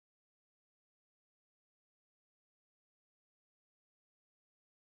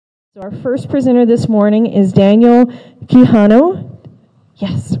So our first presenter this morning is Daniel Quijano.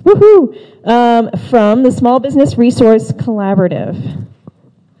 Yes, woohoo! From the Small Business Resource Collaborative.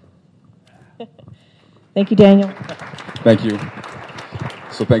 Thank you, Daniel. Thank you.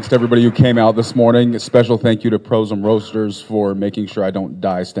 So thanks to everybody who came out this morning. A special thank you to Pros and Roasters for making sure I don't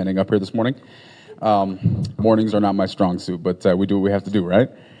die standing up here this morning. Mornings are not my strong suit, but we do what we have to do, right?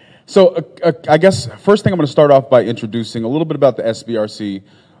 So I guess first thing I'm going to start off by introducing a little bit about the SBRC,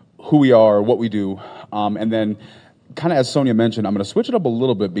 who we are, what we do, and then kind of as Sonia mentioned, I'm going to switch it up a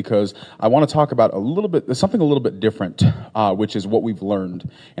little bit because I want to talk about something a little bit different, which is what we've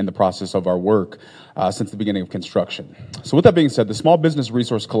learned in the process of our work since the beginning of construction. So with that being said, the Small Business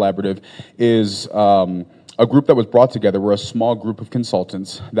Resource Collaborative is a group that was brought together. We're a small group of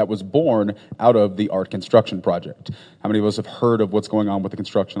consultants that was born out of the Art Construction Project. How many of us have heard of what's going on with the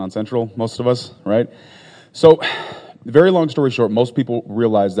construction on Central? Most of us, right? So very long story short, most people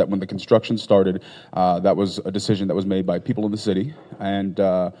realize that when the construction started, that was a decision that was made by people in the city. And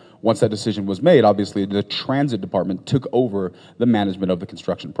once that decision was made, obviously the transit department took over the management of the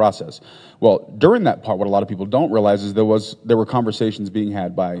construction process. Well, during that part, what a lot of people don't realize is there were conversations being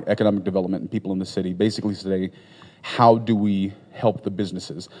had by economic development and people in the city, basically saying, how do we help the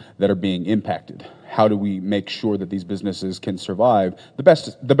businesses that are being impacted? How do we make sure that these businesses can survive the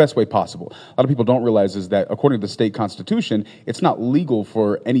best way possible? A lot of people don't realize is that according to the state constitution, it's not legal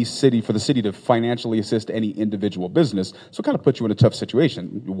for the city to financially assist any individual business. So it kind of puts you in a tough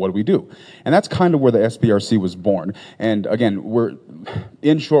situation. What do we do? And that's kind of where the SBRC was born. And again, we're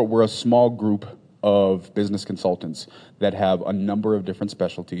a small group of business consultants that have a number of different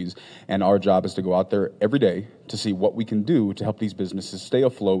specialties, and our job is to go out there every day to see what we can do to help these businesses stay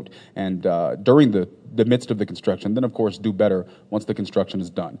afloat and during the midst of the construction, then of course do better once the construction is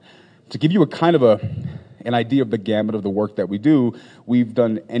done. To give you an idea of the gamut of the work that we do, we've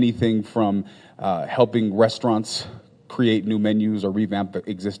done anything from helping restaurants create new menus or revamp the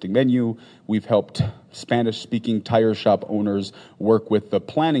existing menu. We've helped Spanish-speaking tire shop owners work with the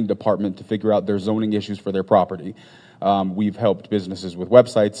planning department to figure out their zoning issues for their property. We've helped businesses with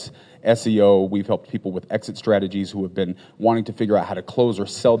websites, SEO. We've helped people with exit strategies who have been wanting to figure out how to close or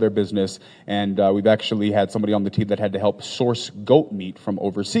sell their business. And we've actually had somebody on the team that had to help source goat meat from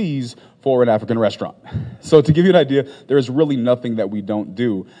overseas for an African restaurant. So to give you an idea, there is really nothing that we don't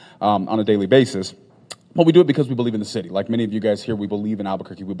do on a daily basis. But we do it because we believe in the city. Like many of you guys here, we believe in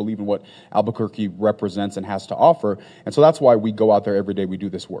Albuquerque. We believe in what Albuquerque represents and has to offer. And so that's why we go out there every day, we do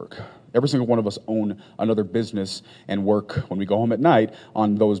this work. Every single one of us own another business and work when we go home at night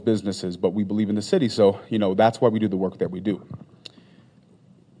on those businesses. But we believe in the city, so that's why we do the work that we do.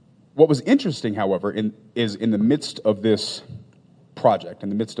 What was interesting, however, is in the midst of this project, in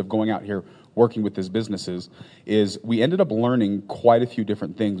the midst of going out here working with these businesses, is we ended up learning quite a few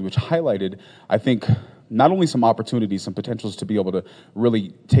different things, which highlighted, I think, not only some opportunities, some potentials to be able to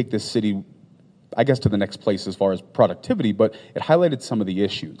really take this city, I guess, to the next place as far as productivity, but it highlighted some of the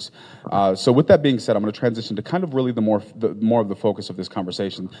issues. So with that being said, I'm going to transition to kind of really the more of the focus of this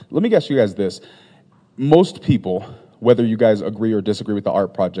conversation. Let me ask you guys this. Most people, whether you guys agree or disagree with the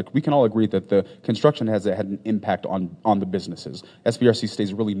art project, we can all agree that the construction had an impact on the businesses. SBRC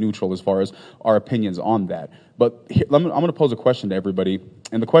stays really neutral as far as our opinions on that. But I'm going to pose a question to everybody,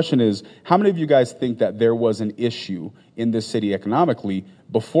 and the question is, how many of you guys think that there was an issue in this city economically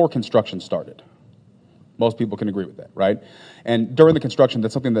before construction started? Most people can agree with that, right? And during the construction,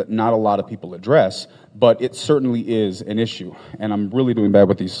 that's something that not a lot of people address, but it certainly is an issue. And I'm really doing bad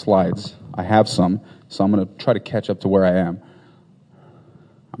with these slides. I have some, so I'm going to try to catch up to where I am.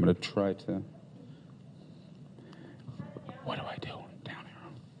 I'm going to try to... What do I do? Down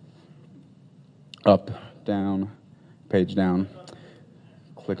arrow. Up, down, page down.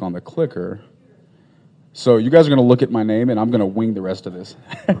 Click on the clicker. So you guys are going to look at my name, and I'm going to wing the rest of this.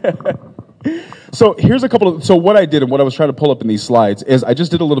 So here's so what I did and what I was trying to pull up in these slides is I just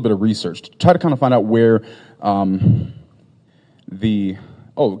did a little bit of research to try to kind of find out where go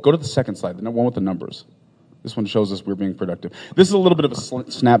to the second slide, the one with the numbers. This one shows us we're being productive. This is a little bit of a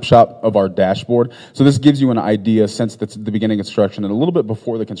snapshot of our dashboard. So this gives you an idea since the beginning of construction and a little bit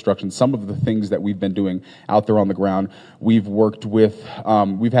before the construction, some of the things that we've been doing out there on the ground. We've worked with,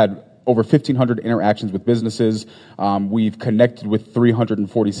 we've had over 1,500 interactions with businesses. We've connected with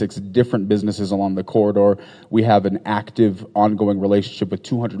 346 different businesses along the corridor. We have an active, ongoing relationship with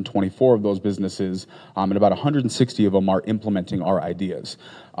 224 of those businesses, and about 160 of them are implementing our ideas.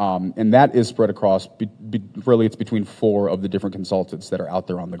 And that is spread across, really it's between 4 of the different consultants that are out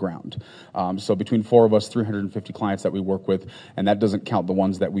there on the ground. So between 4 of us, 350 clients that we work with, and that doesn't count the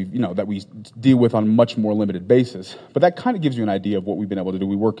ones that we deal with on a much more limited basis. But that kind of gives you an idea of what we've been able to do.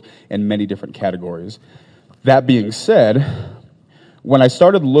 We work in many different categories. That being said, when I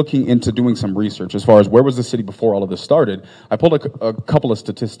started looking into doing some research as far as where was the city before all of this started, I pulled a couple of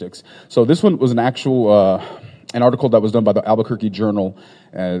statistics. So this one was an actual an article that was done by the Albuquerque Journal,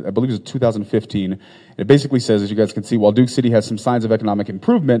 I believe it was 2015. It basically says, as you guys can see, while Duke City has some signs of economic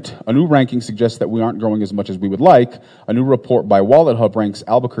improvement, a new ranking suggests that we aren't growing as much as we would like. A new report by Wallet Hub ranks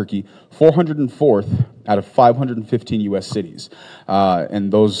Albuquerque 404th out of 515 U.S. cities.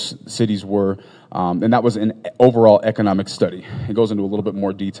 And those cities were, and that was an overall economic study. It goes into a little bit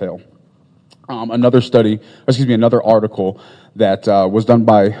more detail. Another article that was done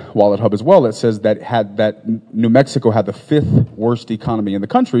by Wallet Hub as well that says that New Mexico had the 5th worst economy in the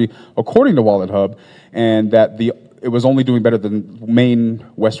country, according to Wallet Hub, and that it was only doing better than Maine,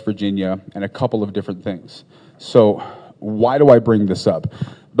 West Virginia, and a couple of different things. So why do I bring this up?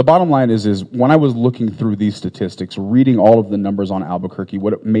 The bottom line is when I was looking through these statistics, reading all of the numbers on Albuquerque,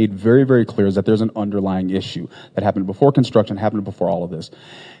 what it made very, very clear is that there's an underlying issue that happened before construction, happened before all of this.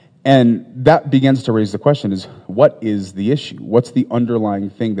 And that begins to raise the question is, what is the issue? What's the underlying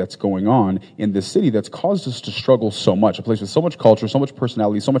thing that's going on in this city that's caused us to struggle so much? A place with so much culture, so much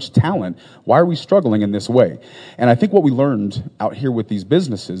personality, so much talent. Why are we struggling in this way? And I think what we learned out here with these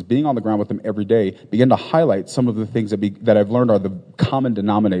businesses, being on the ground with them every day, began to highlight some of the things that I've learned are the common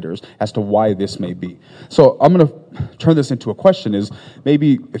denominators as to why this may be. So I'm going to turn this into a question is,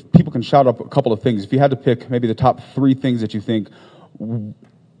 maybe if people can shout up a couple of things, if you had to pick maybe the top 3 things that you think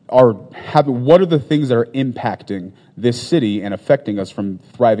what are the things that are impacting this city and affecting us from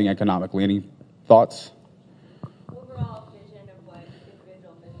thriving economically? Any thoughts? Overall vision of what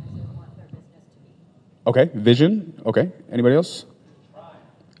individual businesses want their business to be. Okay, vision. Okay, anybody else?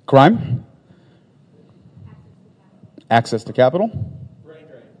 Crime? Access to capital? Brain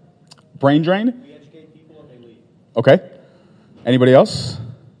drain. Brain drain? We educate people and they leave. Okay. Anybody else?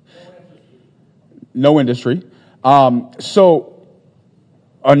 No industry. So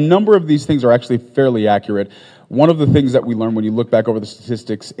a number of these things are actually fairly accurate. One of the things that we learned when you look back over the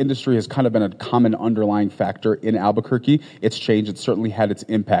statistics, industry has kind of been a common underlying factor in Albuquerque. It's changed. It's certainly had its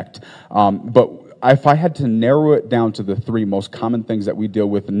impact. But if I had to narrow it down to the 3 most common things that we deal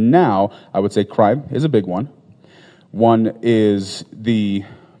with now, I would say crime is a big one. One is the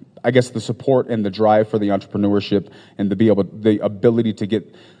support and the drive for the entrepreneurship and the ability to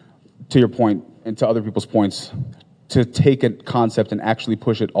get, to your point and to other people's points, to take a concept and actually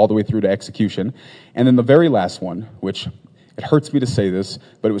push it all the way through to execution. And then the very last one, which it hurts me to say this,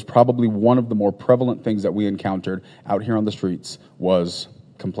 but it was probably one of the more prevalent things that we encountered out here on the streets, was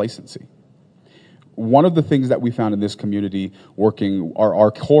complacency. One of the things that we found in this community working,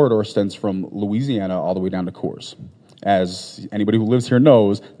 our corridor extends from Louisiana all the way down to Coors. As anybody who lives here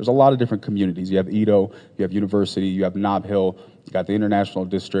knows, there's a lot of different communities. You have Edo, you have University, you have Nob Hill, you got the International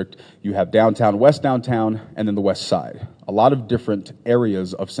District, you have downtown, West Downtown, and then the West Side. A lot of different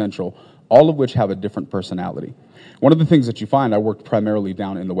areas of Central, all of which have a different personality. One of the things that you find, I worked primarily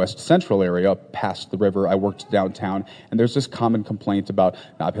down in the West Central area, past the river. I worked downtown, and there's this common complaint about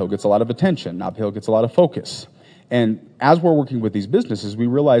Nob Hill gets a lot of attention, Nob Hill gets a lot of focus. And as we're working with these businesses, we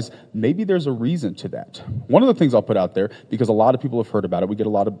realize maybe there's a reason to that. One of the things I'll put out there, because a lot of people have heard about it, we get a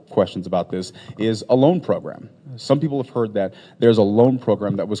lot of questions about this, is a loan program. Some people have heard that there's a loan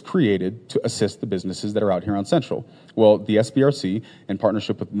program that was created to assist the businesses that are out here on Central. Well, the SBRC, in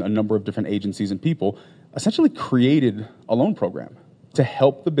partnership with a number of different agencies and people, essentially created a loan program to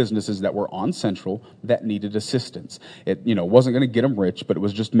help the businesses that were on Central that needed assistance. It wasn't going to get them rich, but it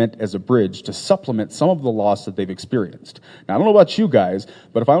was just meant as a bridge to supplement some of the loss that they've experienced. Now, I don't know about you guys,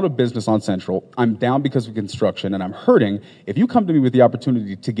 but if I own a business on Central, I'm down because of construction and I'm hurting. If you come to me with the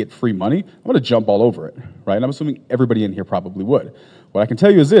opportunity to get free money, I'm going to jump all over it, right? And I'm assuming everybody in here probably would. What I can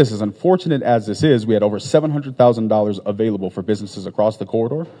tell you is this, as unfortunate as this is, we had over $700,000 available for businesses across the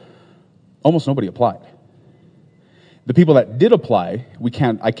corridor. Almost nobody applied. The people that did apply,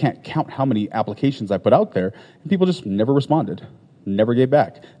 I can't count how many applications I put out there, and people just never responded. never gave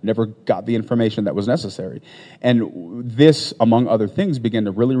back, never got the information that was necessary. And this, among other things, began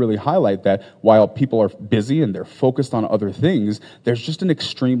to really, really highlight that while people are busy and they're focused on other things, there's just an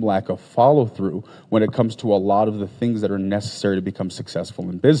extreme lack of follow-through when it comes to a lot of the things that are necessary to become successful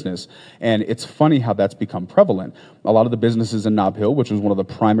in business. And it's funny how that's become prevalent. A lot of the businesses in Nob Hill, which was one of the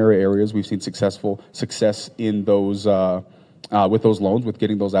primary areas we've seen success in those with those loans, with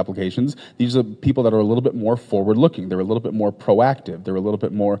getting those applications. These are people that are a little bit more forward-looking. They're a little bit more proactive. They're a little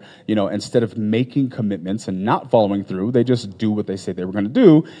bit more, instead of making commitments and not following through, they just do what they say they were going to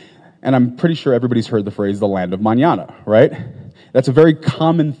do. And I'm pretty sure everybody's heard the phrase, the land of mañana, right? That's a very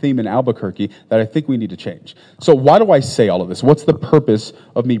common theme in Albuquerque that I think we need to change. So why do I say all of this? What's the purpose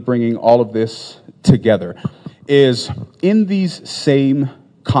of me bringing all of this together? Is in these same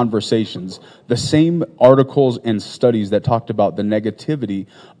conversations, the same articles and studies that talked about the negativity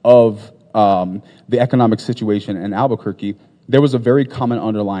of the economic situation in Albuquerque, there was a very common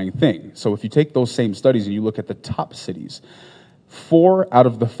underlying thing. So if you take those same studies and you look at the top cities, 4 out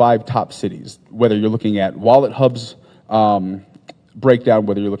of the 5 top cities, whether you're looking at Wallet Hub's breakdown,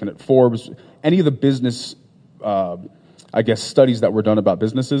 whether you're looking at Forbes, any of the business studies that were done about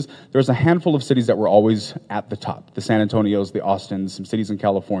businesses, there's a handful of cities that were always at the top. The San Antonios, the Austins, some cities in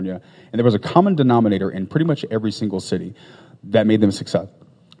California. And there was a common denominator in pretty much every single city that made them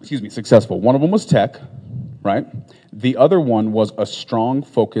successful. One of them was tech, right? The other one was a strong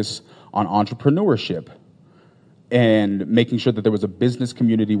focus on entrepreneurship and making sure that there was a business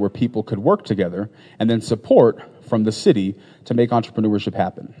community where people could work together, and then support from the city to make entrepreneurship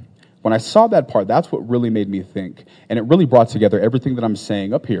happen. When I saw that part, that's what really made me think. And it really brought together everything that I'm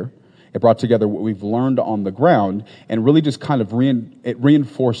saying up here. It brought together what we've learned on the ground, and really just kind of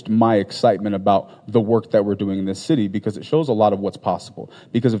reinforced my excitement about the work that we're doing in this city, because it shows a lot of what's possible.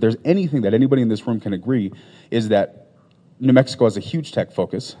 Because if there's anything that anybody in this room can agree, is that New Mexico has a huge tech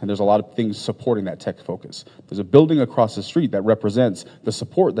focus, and there's a lot of things supporting that tech focus. There's a building across the street that represents the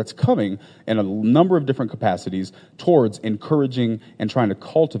support that's coming in a number of different capacities towards encouraging and trying to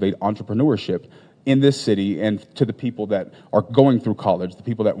cultivate entrepreneurship in this city, and to the people that are going through college, the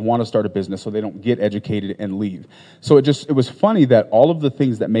people that want to start a business so they don't get educated and leave. So it was funny that all of the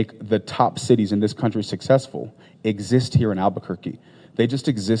things that make the top cities in this country successful exist here in Albuquerque. They just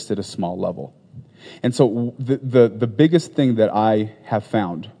exist at a small level. And so the biggest thing that I have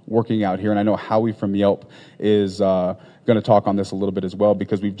found working out here, and I know Howie from Yelp is going to talk on this a little bit as well,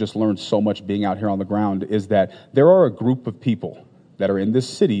 because we've just learned so much being out here on the ground, is that there are a group of people that are in this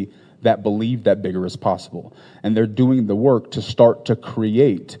city that believe that bigger is possible. And they're doing the work to start to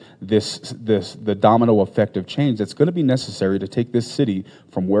create the domino effect of change that's going to be necessary to take this city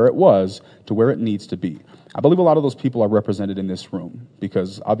from where it was to where it needs to be. I believe a lot of those people are represented in this room,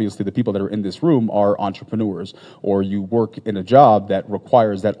 because obviously the people that are in this room are entrepreneurs, or you work in a job that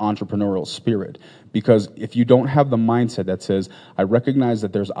requires that entrepreneurial spirit. Because if you don't have the mindset that says, I recognize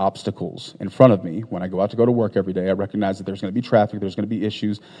that there's obstacles in front of me when I go out to go to work every day, I recognize that there's going to be traffic, there's going to be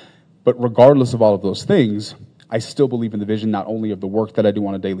issues, but regardless of all of those things, I still believe in the vision not only of the work that I do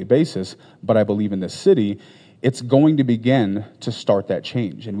on a daily basis, but I believe in this city. It's going to begin to start that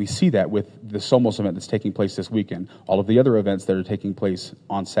change. And we see that with the Somos event that's taking place this weekend, all of the other events that are taking place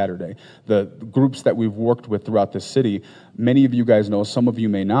on Saturday, the groups that we've worked with throughout the city. Many of you guys know, some of you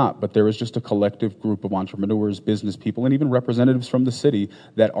may not, but there is just a collective group of entrepreneurs, business people, and even representatives from the city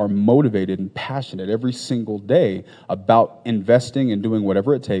that are motivated and passionate every single day about investing and doing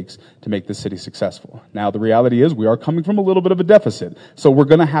whatever it takes to make this city successful. Now, the reality is we are coming from a little bit of a deficit, so we're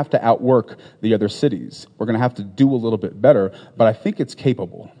going to have to outwork the other cities. We're going to have to do a little bit better, but I think it's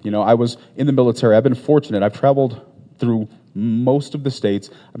capable. I was in the military. I've been fortunate. I've traveled through most of the states.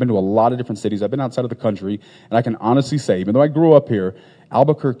 I've been to a lot of different cities. I've been outside of the country, and I can honestly say, even though I grew up here,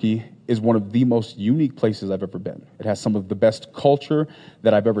 Albuquerque is one of the most unique places I've ever been. It has some of the best culture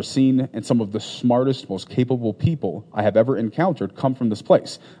that I've ever seen, and some of the smartest, most capable people I have ever encountered come from this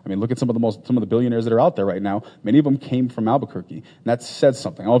place. I mean, look at some of the billionaires that are out there right now. Many of them came from Albuquerque, and that says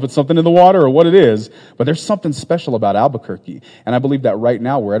something. I don't know if it's something in the water or what it is, but there's something special about Albuquerque. And I believe that right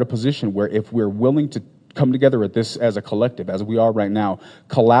now we're at a position where if we're willing to come together at this as a collective, as we are right now,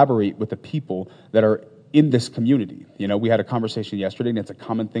 collaborate with the people that are in this community. We had a conversation yesterday, and it's a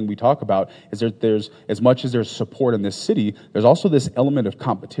common thing we talk about, is there's as much as there's support in this city, there's also this element of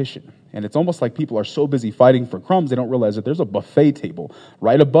competition. And it's almost like people are so busy fighting for crumbs, they don't realize that there's a buffet table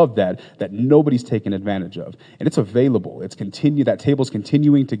right above that nobody's taking advantage of. And it's available. That table's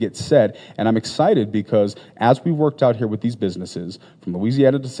continuing to get set. And I'm excited because as we worked out here with these businesses, from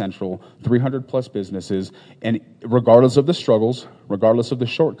Louisiana to Central, 300 plus businesses, and regardless of the struggles, regardless of the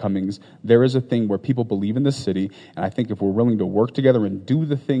shortcomings, there is a thing where people believe in the city. And I think if we're willing to work together and do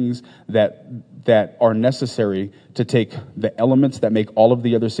the things that are necessary to take the elements that make all of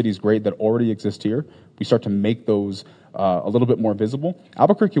the other cities great that already exist here, we start to make those a little bit more visible.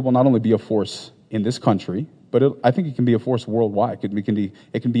 Albuquerque will not only be a force in this country, but I think it can be a force worldwide.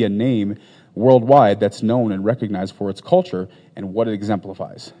 It can be a name worldwide that's known and recognized for its culture and what it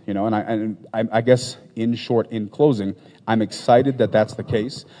exemplifies. And I guess in short, in closing, I'm excited that that's the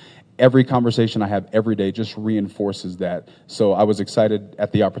case. Every conversation I have every day just reinforces that. So I was excited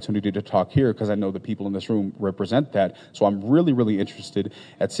at the opportunity to talk here because I know the people in this room represent that. So I'm really, really interested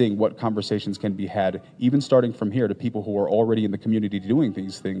at seeing what conversations can be had, even starting from here to people who are already in the community doing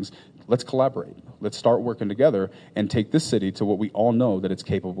these things. Let's collaborate. Let's start working together and take this city to what we all know that it's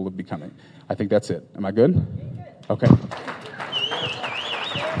capable of becoming. I think that's it. Am I good? Okay.